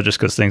complacent just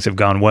because things have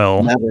gone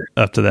well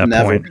up to that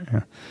point.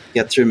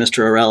 Get through Mr.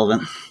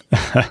 Irrelevant.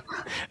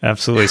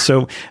 Absolutely.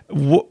 So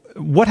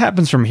what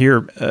happens from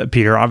here,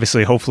 Peter?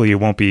 Obviously, hopefully you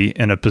won't be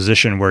in a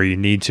position where you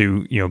need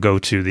to, go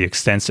to the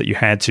extents that you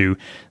had to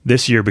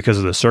this year because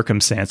of the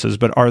circumstances.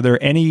 But are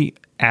there any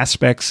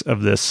aspects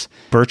of this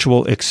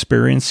virtual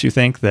experience you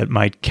think that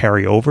might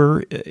carry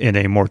over in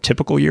a more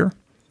typical year?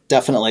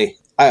 Definitely.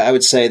 I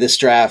would say this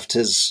draft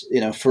has,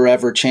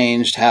 forever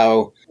changed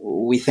how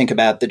we think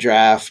about the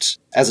draft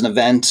as an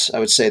event. I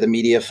would say the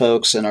media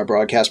folks and our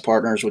broadcast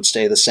partners would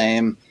stay the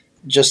same.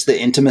 Just the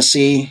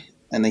intimacy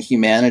and the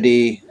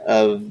humanity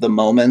of the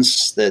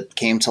moments that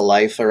came to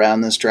life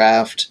around this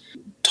draft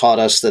taught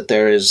us that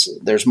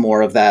there's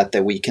more of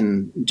that we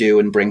can do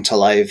and bring to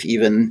life,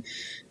 even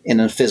in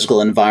a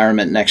physical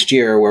environment next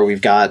year where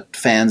we've got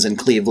fans in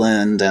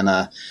Cleveland and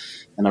a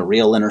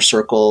real inner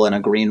circle and a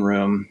green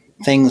room.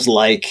 Things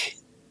like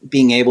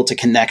being able to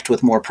connect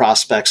with more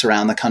prospects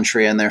around the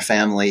country and their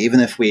family, even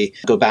if we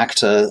go back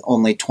to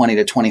only 20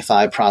 to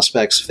 25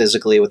 prospects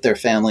physically with their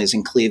families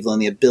in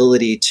Cleveland, the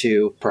ability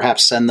to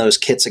perhaps send those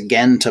kits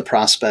again to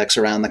prospects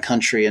around the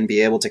country and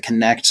be able to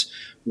connect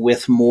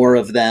with more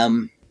of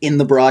them in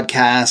the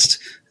broadcast.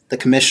 The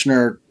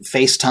commissioner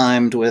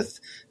FaceTimed with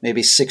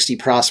maybe 60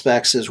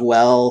 prospects as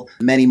well,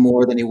 many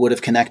more than he would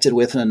have connected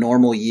with in a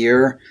normal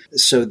year.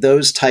 So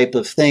those type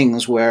of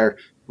things where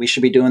we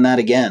should be doing that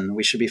again.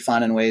 We should be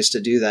finding ways to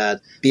do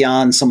that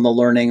beyond some of the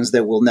learnings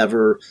that we'll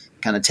never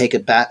kind of take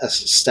a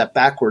step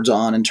backwards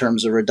on in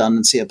terms of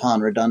redundancy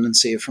upon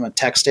redundancy from a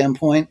tech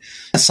standpoint.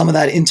 Some of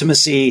that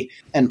intimacy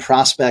and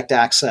prospect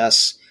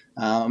access,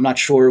 I'm not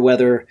sure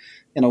whether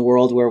in a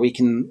world where we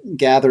can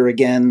gather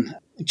again,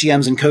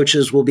 GMs and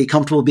coaches will be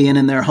comfortable being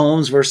in their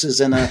homes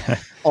versus in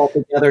all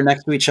together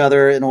next to each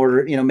other in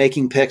order,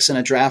 making picks in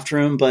a draft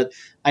room. But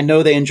I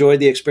know they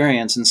enjoyed the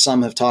experience, and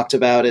some have talked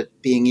about it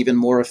being even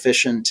more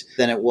efficient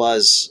than it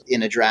was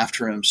in a draft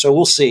room. So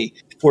we'll see.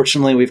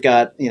 Fortunately, we've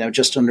got,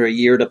 just under a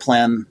year to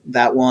plan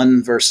that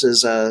one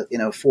versus,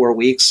 4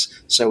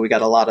 weeks. So we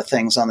got a lot of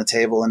things on the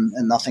table and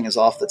nothing is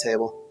off the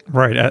table.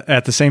 Right.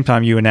 At the same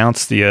time, you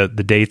announced the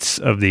dates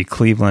of the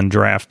Cleveland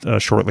draft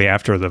shortly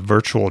after the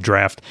virtual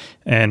draft.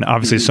 And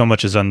obviously so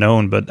much is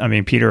unknown. But I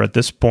mean, Peter, at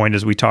this point,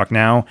 as we talk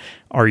now,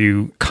 are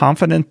you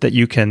confident that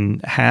you can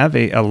have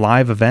a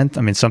live event?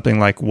 I mean, something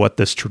like what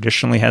this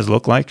traditionally has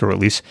looked like, or at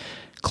least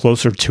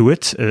closer to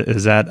it?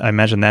 Is that, I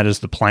imagine that is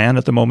the plan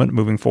at the moment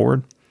moving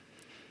forward?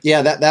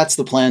 Yeah, that's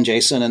the plan,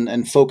 Jason,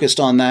 and focused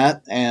on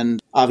that.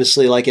 And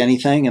obviously, like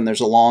anything, and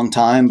there's a long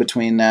time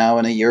between now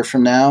and a year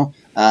from now,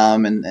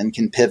 and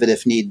can pivot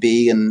if need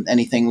be. And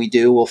anything we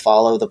do will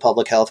follow the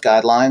public health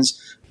guidelines.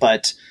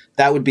 But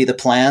that would be the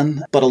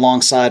plan. But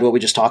alongside what we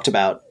just talked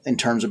about in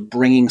terms of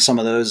bringing some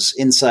of those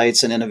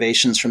insights and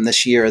innovations from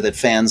this year that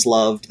fans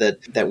loved,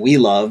 that we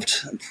loved,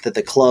 that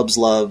the clubs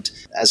loved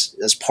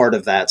as part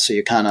of that. So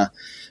you kind of,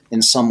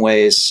 in some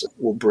ways,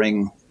 will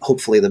bring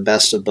hopefully the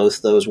best of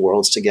both those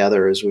worlds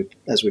together as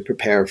we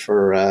prepare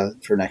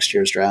for next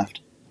year's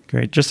draft.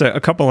 Great. Just a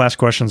couple last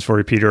questions for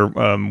you, Peter.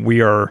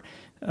 We are,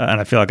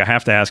 and I feel like I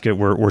have to ask it,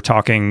 we're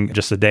talking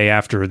just the day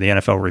after the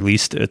NFL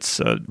released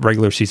its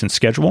regular season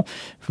schedule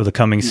for the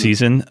coming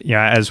season.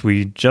 Yeah, as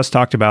we just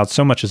talked about,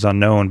 so much is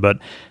unknown, but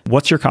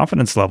what's your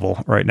confidence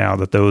level right now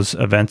that those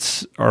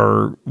events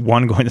are,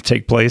 one, going to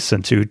take place,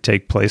 and two,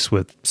 take place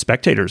with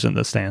spectators in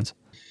the stands?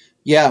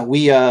 Yeah,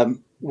 we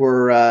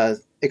were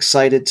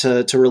excited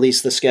to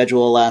release the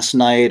schedule last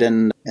night,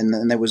 and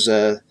there was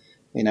a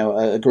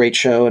great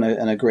show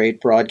and a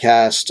great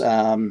broadcast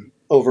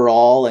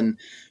overall, and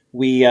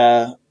we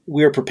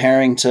were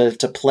preparing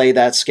to play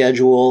that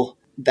schedule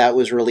that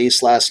was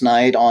released last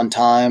night on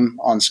time,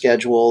 on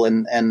schedule,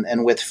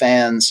 and with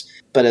fans.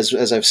 But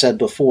as I've said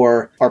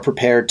before, are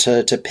prepared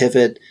to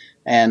pivot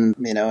and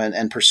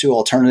pursue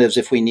alternatives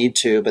if we need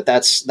to. But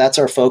that's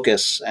our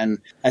focus. And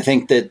I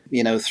think that,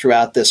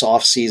 throughout this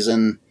off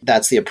season,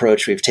 that's the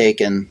approach we've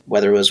taken,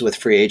 whether it was with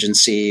free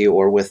agency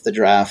or with the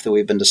draft that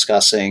we've been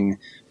discussing,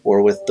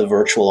 or with the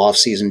virtual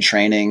off-season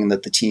training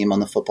that the team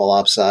on the football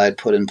ops side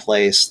put in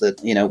place,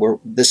 that,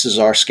 this is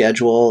our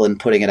schedule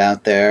and putting it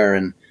out there.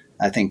 And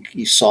I think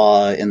you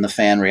saw in the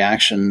fan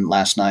reaction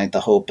last night,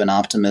 the hope and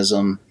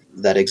optimism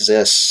that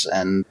exists.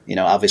 And,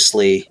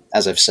 obviously,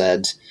 as I've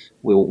said,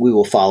 we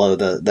will follow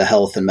the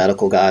health and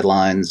medical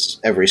guidelines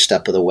every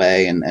step of the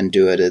way and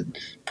do it and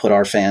put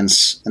our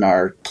fans and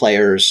our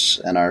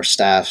players and our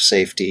staff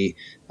safety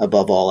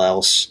above all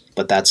else.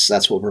 But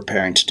that's what we're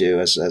preparing to do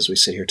as we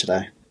sit here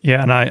today.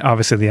 Yeah, and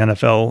obviously the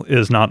NFL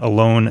is not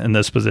alone in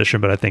this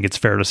position, but I think it's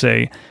fair to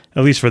say,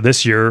 at least for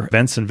this year,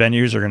 events and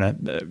venues are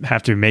going to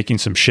have to be making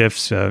some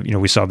shifts.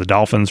 We saw the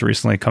Dolphins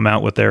recently come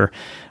out with their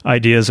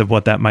ideas of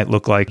what that might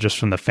look like just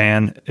from the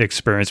fan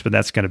experience, but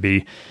that's going to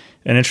be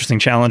an interesting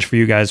challenge for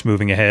you guys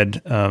moving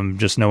ahead,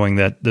 just knowing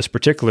that this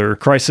particular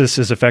crisis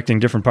is affecting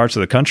different parts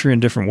of the country in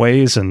different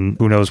ways, and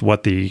who knows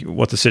what the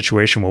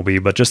situation will be.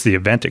 But just the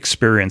event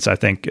experience, I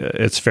think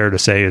it's fair to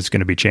say, is going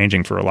to be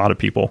changing for a lot of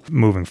people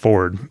moving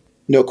forward.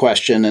 No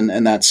question,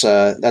 and that's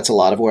a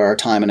lot of where our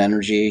time and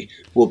energy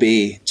will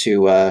be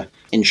to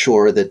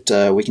ensure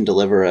that we can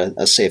deliver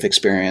a safe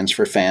experience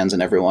for fans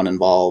and everyone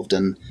involved.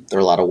 And there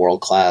are a lot of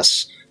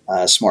world-class,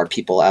 smart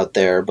people out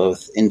there,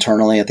 both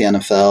internally at the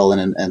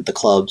NFL and the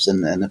clubs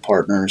and the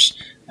partners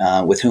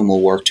with whom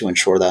we'll work to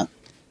ensure that.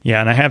 Yeah,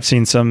 and I have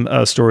seen some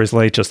stories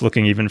late, just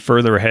looking even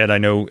further ahead. I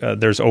know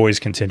there's always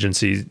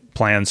contingency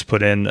plans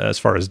put in as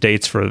far as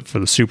dates for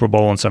the Super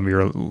Bowl and some of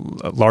your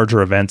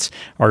larger events.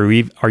 Are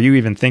you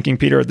even thinking,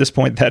 Peter, at this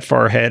point that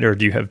far ahead, or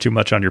do you have too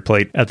much on your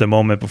plate at the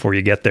moment before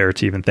you get there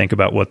to even think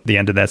about what the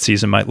end of that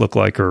season might look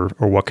like, or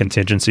what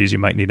contingencies you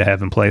might need to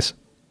have in place?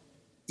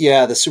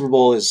 Yeah, the Super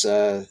Bowl is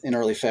in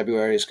early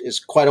February, is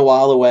quite a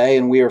while away,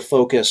 and we are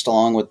focused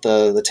along with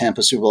the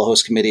Tampa Super Bowl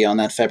host committee on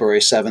that February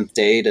 7th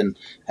date, and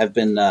have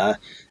been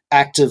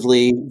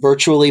actively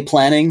virtually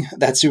planning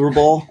that Super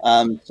Bowl.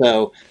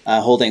 So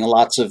holding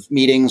lots of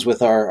meetings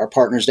with our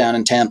partners down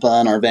in Tampa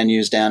and our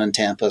venues down in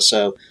Tampa.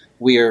 So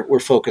we're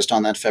focused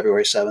on that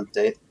February 7th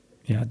date.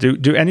 Yeah.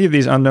 Do any of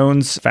these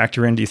unknowns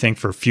factor in, do you think,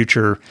 for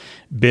future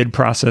bid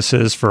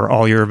processes for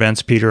all your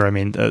events, Peter? I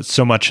mean,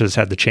 so much has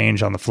had to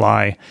change on the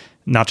fly,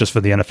 not just for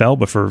the NFL,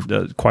 but for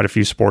quite a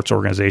few sports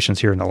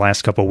organizations here in the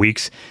last couple of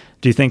weeks.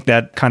 Do you think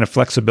that kind of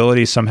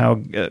flexibility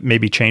somehow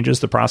maybe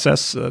changes the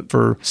process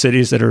for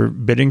cities that are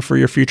bidding for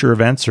your future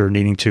events, or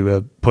needing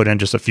to put in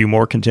just a few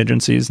more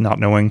contingencies, not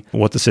knowing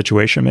what the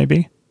situation may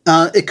be?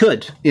 It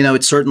could.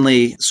 It's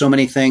certainly, so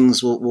many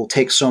things will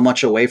take so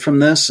much away from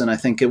this. And I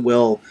think it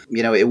will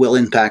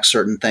impact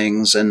certain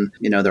things. And,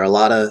 there are a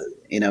lot of,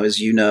 as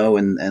you know,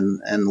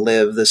 and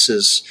live, this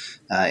is,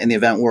 in the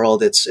event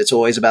world, it's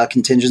always about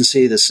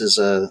contingency. This is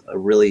a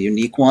really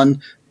unique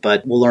one,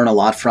 but we'll learn a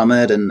lot from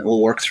it and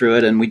we'll work through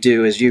it. And we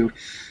do, as you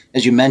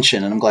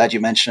mentioned, and I'm glad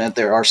you mentioned it,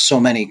 there are so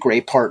many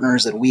great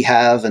partners that we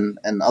have and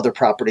other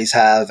properties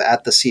have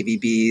at the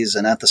CVBs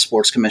and at the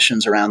sports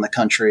commissions around the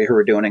country who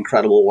are doing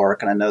incredible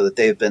work. And I know that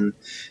they've been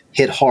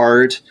hit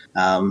hard.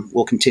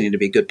 We'll continue to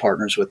be good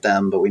partners with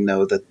them, but we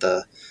know that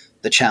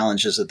the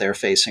challenges that they're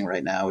facing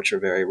right now, which are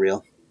very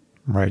real.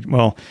 Right.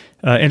 Well,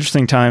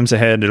 interesting times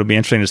ahead. It'll be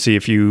interesting to see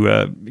if you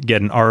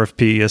get an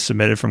RFP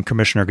submitted from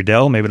Commissioner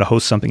Goodell, maybe to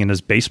host something in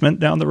his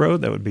basement down the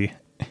road. That would be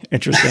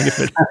interesting if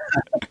it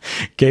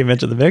came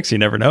into the mix. You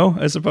never know,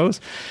 I suppose.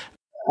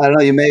 I don't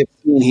know. You may have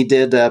seen he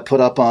did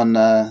put up on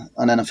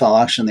NFL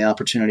Auction the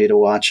opportunity to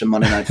watch a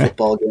Monday Night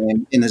Football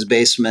game in his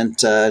basement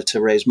to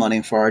raise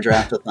money for our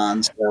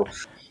draft-a-thon. So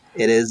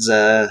it is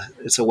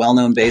it's a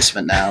well-known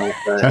basement now.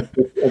 A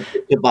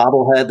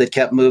bobblehead that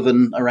kept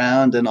moving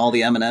around and all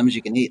the M&Ms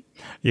you can eat.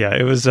 Yeah,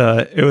 it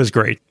was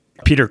great.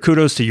 Peter,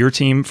 kudos to your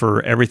team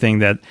for everything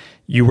that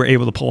you were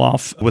able to pull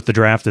off with the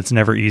draft. It's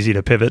never easy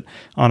to pivot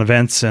on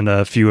events, and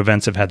a few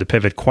events have had to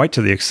pivot quite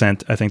to the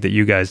extent, I think, that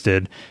you guys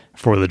did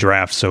for the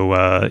draft. So,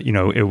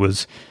 it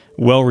was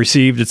well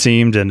received, it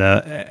seemed, and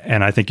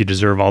I think you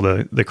deserve all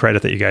the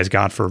credit that you guys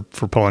got for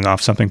pulling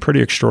off something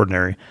pretty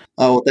extraordinary.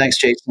 Oh, well, thanks,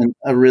 Jason.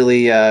 A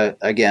really,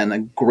 again, a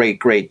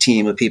great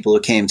team of people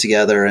who came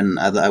together, and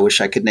I wish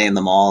I could name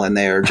them all, and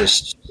they are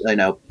just,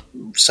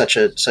 such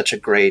a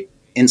great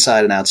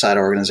inside and outside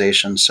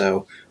organization.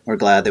 So we're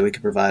glad that we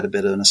could provide a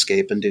bit of an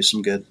escape and do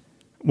some good.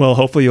 Well,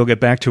 hopefully you'll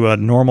get back to a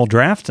normal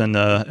draft and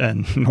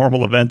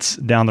normal events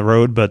down the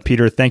road. But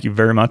Peter, thank you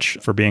very much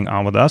for being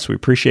on with us. We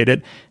appreciate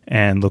it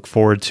and look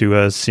forward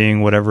to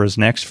seeing whatever is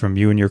next from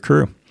you and your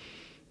crew.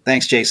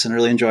 Thanks, Jason.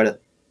 Really enjoyed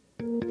it.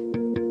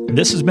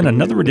 This has been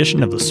another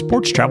edition of the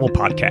Sports Travel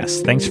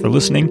Podcast. Thanks for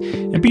listening,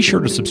 and be sure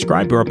to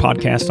subscribe to our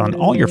podcast on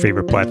all your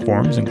favorite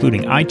platforms,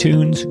 including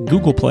iTunes,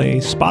 Google Play,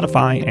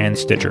 Spotify, and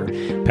Stitcher.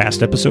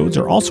 Past episodes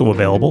are also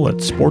available at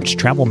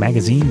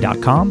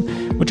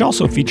sportstravelmagazine.com, which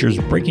also features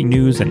breaking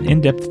news and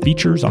in-depth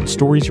features on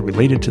stories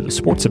related to the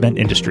sports event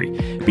industry.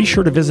 Be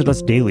sure to visit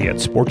us daily at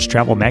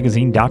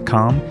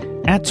sportstravelmagazine.com,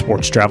 at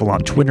Sports Travel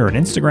on Twitter and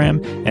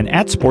Instagram, and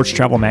at Sports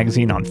Travel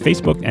Magazine on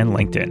Facebook and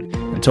LinkedIn.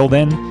 Until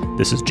then,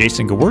 this is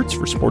Jason Gewirtz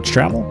for Sports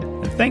Travel,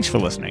 and thanks for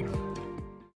listening.